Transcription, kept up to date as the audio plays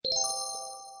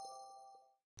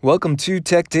Welcome to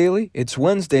Tech Daily. It's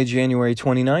Wednesday, January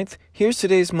 29th. Here's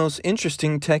today's most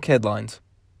interesting tech headlines.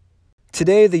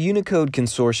 Today, the Unicode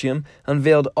Consortium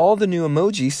unveiled all the new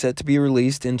emoji set to be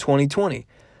released in 2020.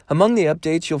 Among the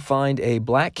updates, you'll find a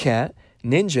black cat,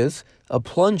 ninjas, a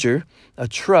plunger, a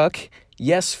truck,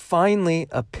 yes, finally,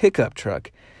 a pickup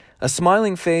truck, a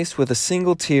smiling face with a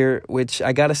single tear, which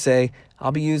I gotta say,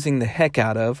 I'll be using the heck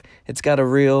out of. It's got a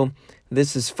real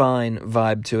 "this is fine"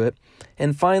 vibe to it.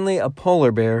 And finally, a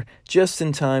polar bear, just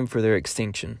in time for their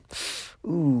extinction.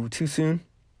 Ooh, too soon?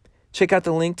 Check out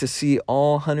the link to see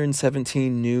all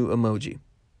 117 new emoji.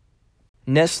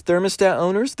 Nest thermostat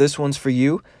owners, this one's for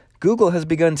you. Google has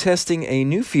begun testing a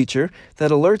new feature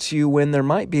that alerts you when there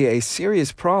might be a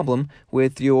serious problem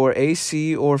with your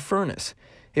AC or furnace.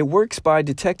 It works by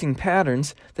detecting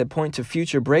patterns that point to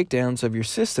future breakdowns of your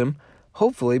system,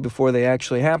 hopefully before they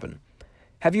actually happen.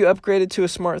 Have you upgraded to a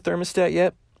smart thermostat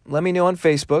yet? Let me know on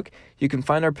Facebook. You can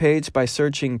find our page by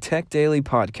searching Tech Daily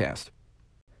Podcast.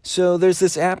 So there's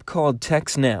this app called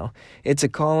Text Now. It's a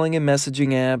calling and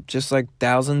messaging app just like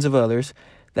thousands of others.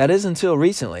 That is until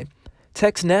recently.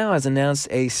 Text Now has announced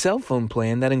a cell phone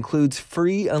plan that includes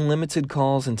free unlimited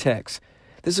calls and texts.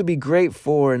 This would be great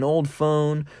for an old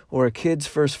phone or a kid's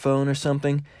first phone or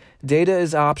something. Data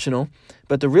is optional,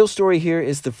 but the real story here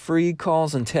is the free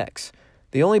calls and texts.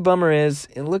 The only bummer is,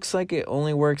 it looks like it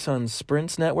only works on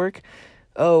Sprint's network.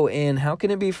 Oh, and how can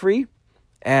it be free?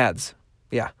 Ads.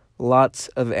 Yeah, lots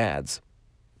of ads.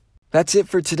 That's it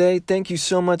for today. Thank you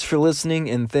so much for listening,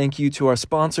 and thank you to our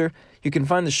sponsor. You can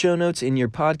find the show notes in your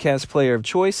podcast player of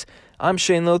choice. I'm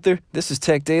Shane Lothar. This is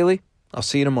Tech Daily. I'll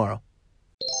see you tomorrow.